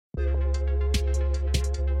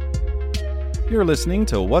You're listening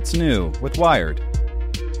to What's New with Wired.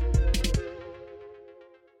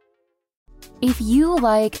 If you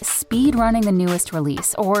like speed-running the newest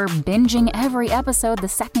release or binging every episode the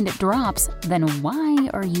second it drops, then why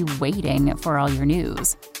are you waiting for all your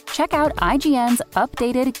news? Check out IGN's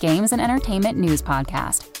updated Games and Entertainment News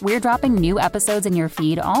podcast. We're dropping new episodes in your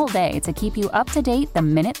feed all day to keep you up to date the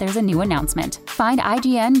minute there's a new announcement. Find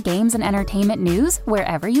IGN Games and Entertainment News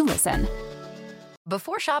wherever you listen.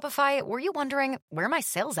 Before Shopify, were you wondering, where are my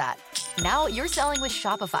sales at? Now you're selling with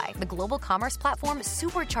Shopify, the global commerce platform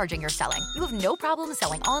supercharging your selling. You have no problem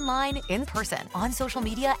selling online, in person, on social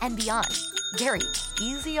media, and beyond. Gary,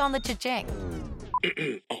 easy on the cha-ching.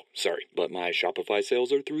 Oh, sorry, but my Shopify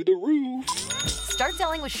sales are through the roof. Start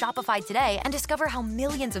selling with Shopify today and discover how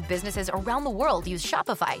millions of businesses around the world use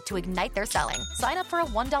Shopify to ignite their selling. Sign up for a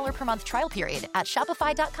 $1 per month trial period at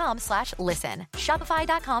shopify.com/listen.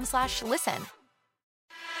 Shopify.com/listen.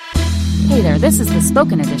 Hey there, this is the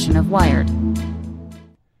spoken edition of Wired.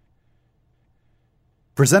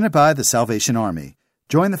 Presented by the Salvation Army.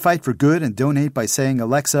 Join the fight for good and donate by saying,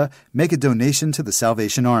 Alexa, make a donation to the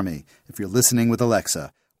Salvation Army, if you're listening with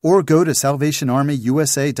Alexa. Or go to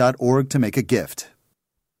salvationarmyusa.org to make a gift.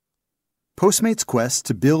 Postmates' Quest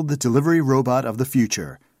to Build the Delivery Robot of the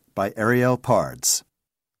Future by Ariel Pards.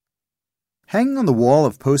 Hanging on the wall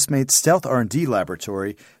of Postmates' stealth R&D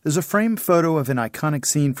laboratory, there's a framed photo of an iconic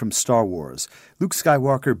scene from Star Wars, Luke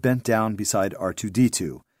Skywalker bent down beside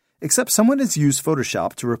R2-D2. Except someone has used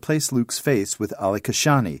Photoshop to replace Luke's face with Ali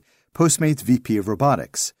Kashani, Postmates VP of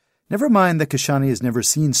Robotics. Never mind that Kashani has never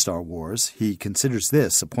seen Star Wars, he considers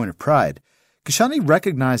this a point of pride. Kashani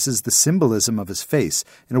recognizes the symbolism of his face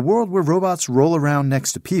in a world where robots roll around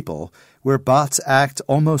next to people, where bots act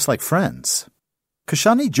almost like friends.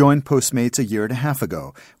 Kashani joined Postmates a year and a half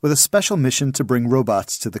ago with a special mission to bring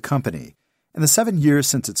robots to the company. In the 7 years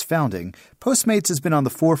since its founding, Postmates has been on the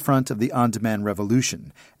forefront of the on-demand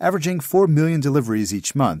revolution, averaging 4 million deliveries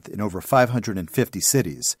each month in over 550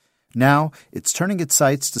 cities. Now, it's turning its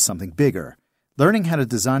sights to something bigger, learning how to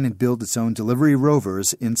design and build its own delivery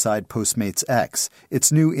rovers inside Postmates X,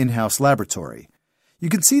 its new in-house laboratory. You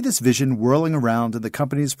can see this vision whirling around in the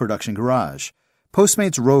company's production garage.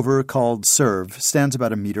 Postmates rover called Serve stands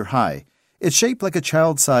about a meter high. It's shaped like a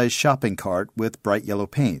child-sized shopping cart with bright yellow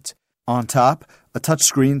paint. On top, a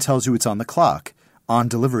touchscreen tells you it's on the clock. On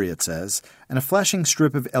delivery, it says, and a flashing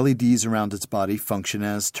strip of LEDs around its body function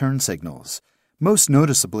as turn signals. Most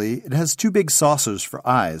noticeably, it has 2 big saucers for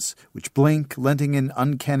eyes, which blink, lending an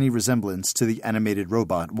uncanny resemblance to the animated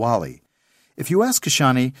robot WALL-E. If you ask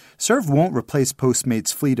Kashani, Serve won't replace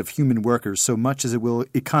Postmates' fleet of human workers so much as it will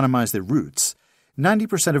economize their routes.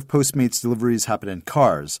 90% of Postmates deliveries happen in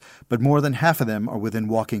cars, but more than half of them are within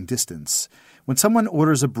walking distance. When someone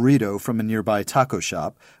orders a burrito from a nearby taco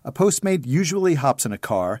shop, a Postmate usually hops in a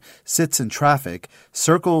car, sits in traffic,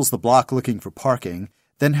 circles the block looking for parking,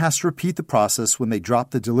 then has to repeat the process when they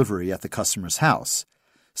drop the delivery at the customer's house.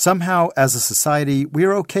 Somehow, as a society, we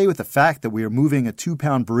are okay with the fact that we are moving a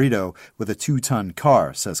 2-pound burrito with a 2-ton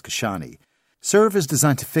car, says Kashani. Serve is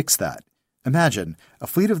designed to fix that. Imagine a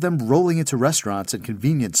fleet of them rolling into restaurants and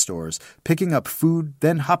convenience stores, picking up food,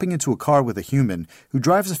 then hopping into a car with a human who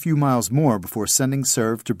drives a few miles more before sending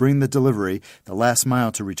Serve to bring the delivery the last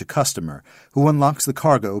mile to reach a customer, who unlocks the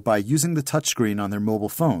cargo by using the touchscreen on their mobile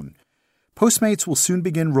phone. Postmates will soon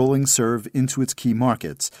begin rolling Serve into its key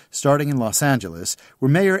markets, starting in Los Angeles, where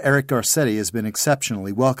Mayor Eric Garcetti has been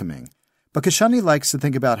exceptionally welcoming. But Kashani likes to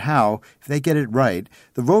think about how, if they get it right,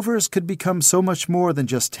 the rovers could become so much more than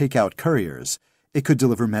just takeout couriers. It could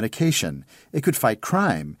deliver medication. It could fight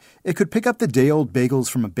crime. It could pick up the day-old bagels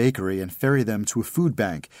from a bakery and ferry them to a food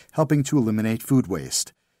bank, helping to eliminate food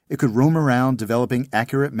waste. It could roam around developing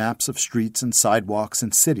accurate maps of streets and sidewalks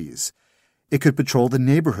and cities. It could patrol the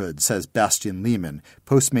neighborhood, says Bastian Lehman,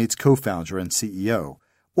 Postmates co-founder and CEO.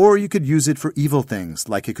 Or you could use it for evil things,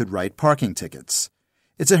 like it could write parking tickets.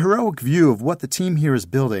 It's a heroic view of what the team here is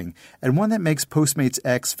building, and one that makes Postmates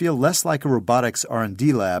X feel less like a robotics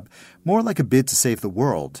R&D lab, more like a bid to save the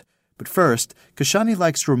world. But first, Kashani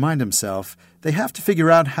likes to remind himself they have to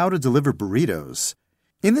figure out how to deliver burritos.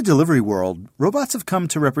 In the delivery world, robots have come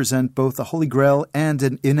to represent both a holy grail and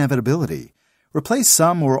an inevitability. Replace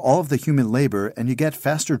some or all of the human labor and you get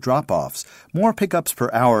faster drop-offs, more pickups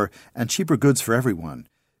per hour, and cheaper goods for everyone.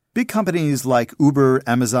 Big companies like Uber,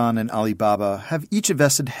 Amazon, and Alibaba have each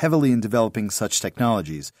invested heavily in developing such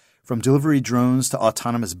technologies, from delivery drones to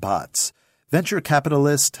autonomous bots. Venture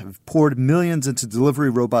capitalists have poured millions into delivery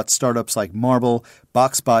robot startups like Marble,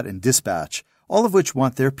 Boxbot, and Dispatch, all of which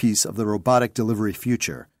want their piece of the robotic delivery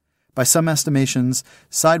future. By some estimations,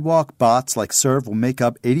 sidewalk bots like Serve will make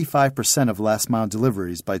up 85% of last-mile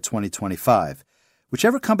deliveries by 2025.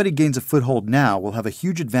 Whichever company gains a foothold now will have a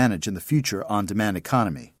huge advantage in the future on-demand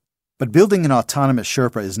economy. But building an autonomous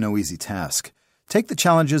Sherpa is no easy task. Take the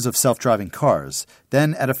challenges of self-driving cars,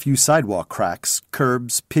 then add a few sidewalk cracks,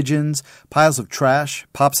 curbs, pigeons, piles of trash,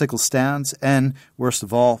 popsicle stands, and, worst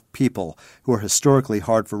of all, people, who are historically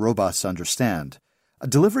hard for robots to understand. A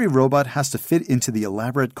delivery robot has to fit into the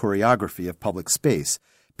elaborate choreography of public space,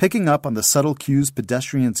 picking up on the subtle cues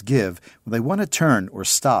pedestrians give when they want to turn or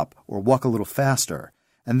stop or walk a little faster.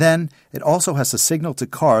 And then it also has to signal to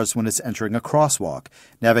cars when it's entering a crosswalk,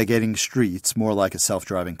 navigating streets more like a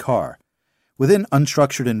self-driving car. Within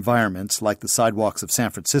unstructured environments like the sidewalks of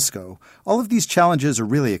San Francisco, all of these challenges are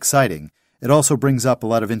really exciting. It also brings up a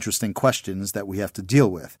lot of interesting questions that we have to deal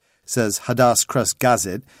with, says Hadas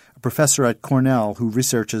Kresgazit, a professor at Cornell who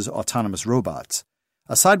researches autonomous robots.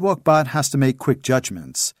 A sidewalk bot has to make quick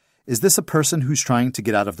judgments. Is this a person who's trying to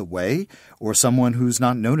get out of the way, or someone who's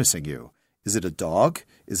not noticing you? Is it a dog?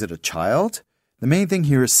 Is it a child? The main thing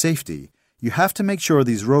here is safety. You have to make sure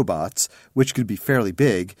these robots, which could be fairly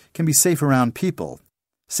big, can be safe around people.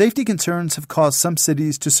 Safety concerns have caused some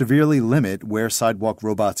cities to severely limit where sidewalk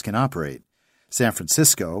robots can operate. San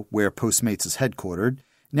Francisco, where Postmates is headquartered,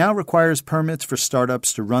 now requires permits for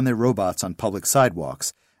startups to run their robots on public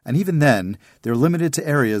sidewalks, and even then, they're limited to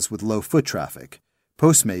areas with low foot traffic.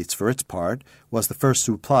 Postmates, for its part, was the first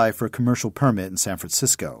to apply for a commercial permit in San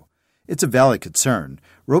Francisco. It's a valid concern.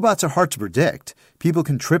 Robots are hard to predict. People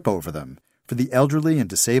can trip over them. For the elderly and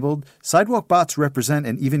disabled, sidewalk bots represent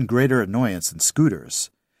an even greater annoyance than scooters.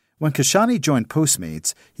 When Kashani joined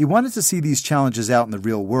Postmates, he wanted to see these challenges out in the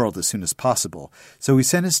real world as soon as possible, so he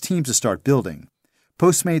sent his team to start building.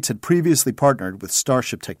 Postmates had previously partnered with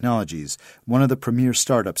Starship Technologies, one of the premier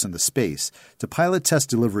startups in the space, to pilot test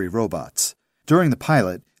delivery robots. During the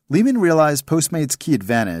pilot, Lehman realized Postmates' key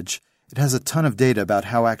advantage: it has a ton of data about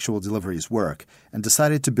how actual deliveries work, and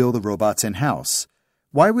decided to build the robots in-house.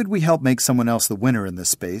 Why would we help make someone else the winner in this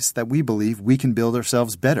space that we believe we can build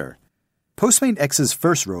ourselves better? Postmate X's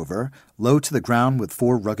first rover, low to the ground with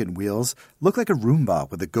 4 rugged wheels, looked like a Roomba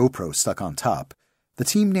with a GoPro stuck on top. The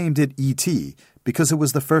team named it E.T. because it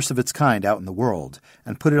was the first of its kind out in the world,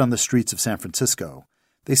 and put it on the streets of San Francisco.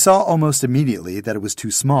 They saw almost immediately that it was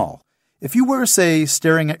too small. If you were, say,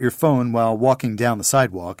 staring at your phone while walking down the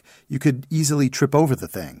sidewalk, you could easily trip over the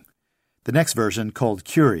thing. The next version, called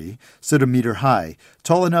Curie, stood a meter high,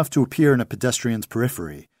 tall enough to appear in a pedestrian's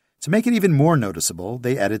periphery. To make it even more noticeable,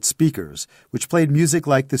 they added speakers, which played music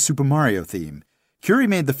like the Super Mario theme. Curie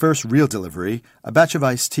made the first real delivery, a batch of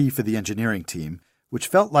iced tea for the engineering team, which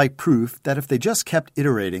felt like proof that if they just kept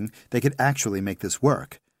iterating, they could actually make this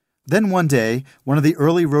work. Then one day, one of the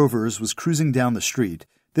early rovers was cruising down the street,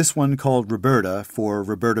 this one called Roberta for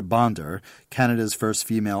Roberta Bonder, Canada's first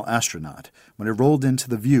female astronaut, when it rolled into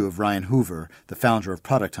the view of Ryan Hoover, the founder of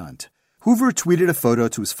Product Hunt. Hoover tweeted a photo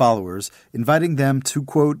to his followers, inviting them to,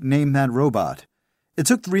 quote, name that robot. It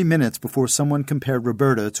took 3 minutes before someone compared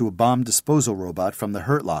Roberta to a bomb disposal robot from the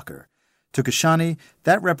Hurt Locker. To Kashani,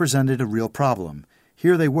 that represented a real problem.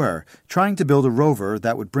 Here they were, trying to build a rover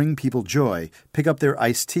that would bring people joy, pick up their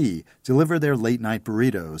iced tea, deliver their late-night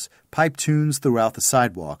burritos, pipe tunes throughout the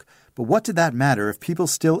sidewalk. But what did that matter if people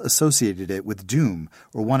still associated it with doom,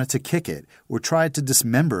 or wanted to kick it, or tried to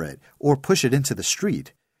dismember it, or push it into the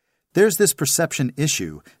street? There's this perception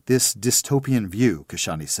issue, this dystopian view,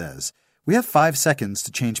 Kashani says. We have 5 seconds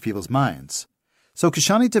to change people's minds. So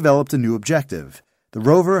Kashani developed a new objective. The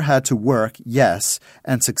rover had to work, yes,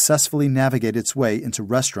 and successfully navigate its way into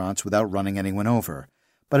restaurants without running anyone over.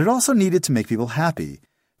 But it also needed to make people happy.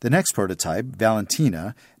 The next prototype,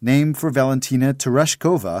 Valentina, named for Valentina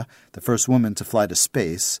Tereshkova, the first woman to fly to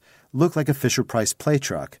space, looked like a Fisher-Price play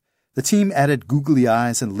truck. The team added googly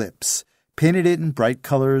eyes and lips, painted it in bright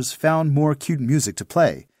colors, found more cute music to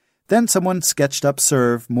play. Then someone sketched up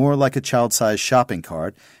Serve more like a child-sized shopping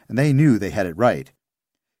cart, and they knew they had it right.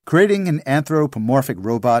 Creating an anthropomorphic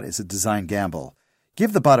robot is a design gamble.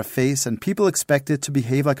 Give the bot a face and people expect it to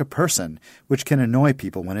behave like a person, which can annoy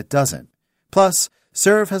people when it doesn't. Plus,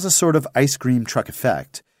 Serve has a sort of ice cream truck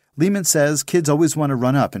effect. Lehman says kids always want to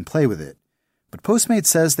run up and play with it. But Postmates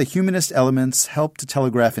says the humanist elements help to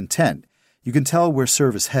telegraph intent. You can tell where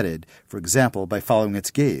Serve is headed, for example, by following its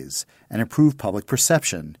gaze, and improve public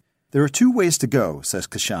perception. There are 2 ways to go, says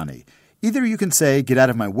Kashani. Either you can say, get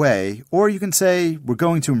out of my way, or you can say, we're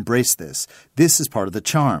going to embrace this. This is part of the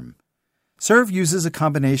charm. Serve uses a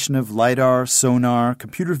combination of LiDAR, sonar,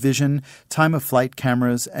 computer vision, time-of-flight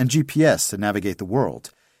cameras, and GPS to navigate the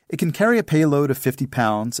world. It can carry a payload of 50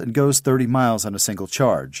 pounds and goes 30 miles on a single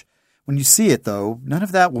charge. When you see it, though, none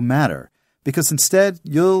of that will matter, because instead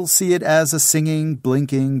you'll see it as a singing,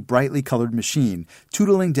 blinking, brightly colored machine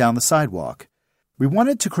tootling down the sidewalk. We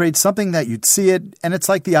wanted to create something that you'd see it, and it's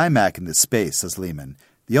like the iMac in this space, says Lehman.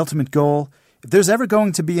 The ultimate goal? If there's ever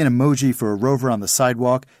going to be an emoji for a rover on the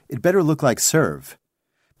sidewalk, it better look like Serve.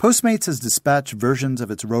 Postmates has dispatched versions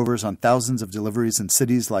of its rovers on thousands of deliveries in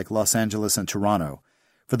cities like Los Angeles and Toronto.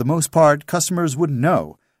 For the most part, customers wouldn't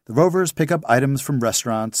know. The rovers pick up items from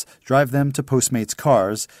restaurants, drive them to Postmates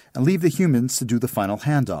cars, and leave the humans to do the final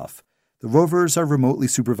handoff. The rovers are remotely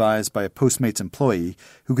supervised by a Postmates employee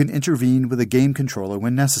who can intervene with a game controller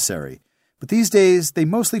when necessary. But these days, they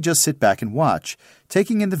mostly just sit back and watch,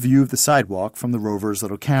 taking in the view of the sidewalk from the rover's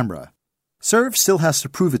little camera. Serve still has to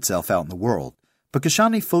prove itself out in the world, but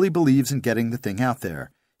Kashani fully believes in getting the thing out there.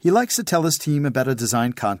 He likes to tell his team about a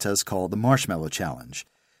design contest called the Marshmallow Challenge.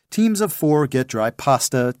 Teams of 4 get dry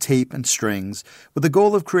pasta, tape, and strings with the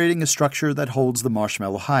goal of creating a structure that holds the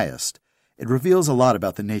marshmallow highest. It reveals a lot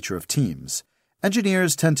about the nature of teams.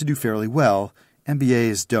 Engineers tend to do fairly well,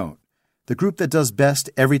 MBAs don't. The group that does best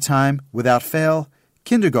every time, without fail,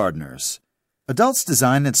 kindergartners. Adults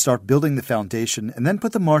design and start building the foundation and then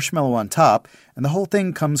put the marshmallow on top, and the whole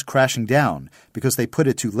thing comes crashing down because they put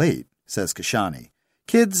it too late, says Kashani.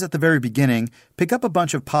 Kids, at the very beginning, pick up a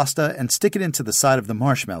bunch of pasta and stick it into the side of the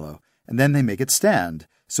marshmallow, and then they make it stand,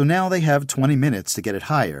 so now they have 20 minutes to get it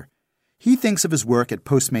higher. He thinks of his work at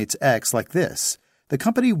Postmates X like this. The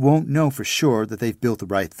company won't know for sure that they've built the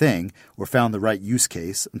right thing or found the right use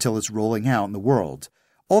case until it's rolling out in the world.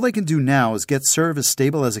 All they can do now is get Serve as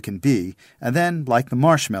stable as it can be, and then, like the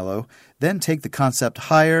marshmallow, then take the concept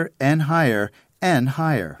higher and higher and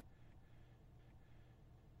higher.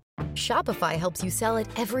 Shopify helps you sell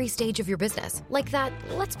at every stage of your business. Like that,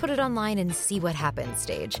 let's put it online and see what happens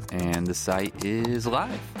stage. And the site is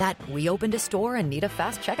live. That we opened a store and need a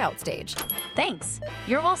fast checkout stage. Thanks.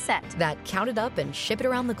 You're all set. That count it up and ship it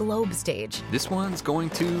around the globe stage. This one's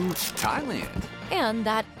going to Thailand. And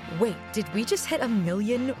that, wait, did we just hit 1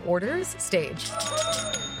 million orders stage?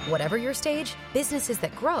 Whatever your stage, businesses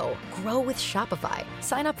that grow with Shopify.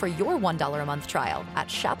 Sign up for your $1 a month trial at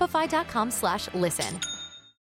shopify.com/listen.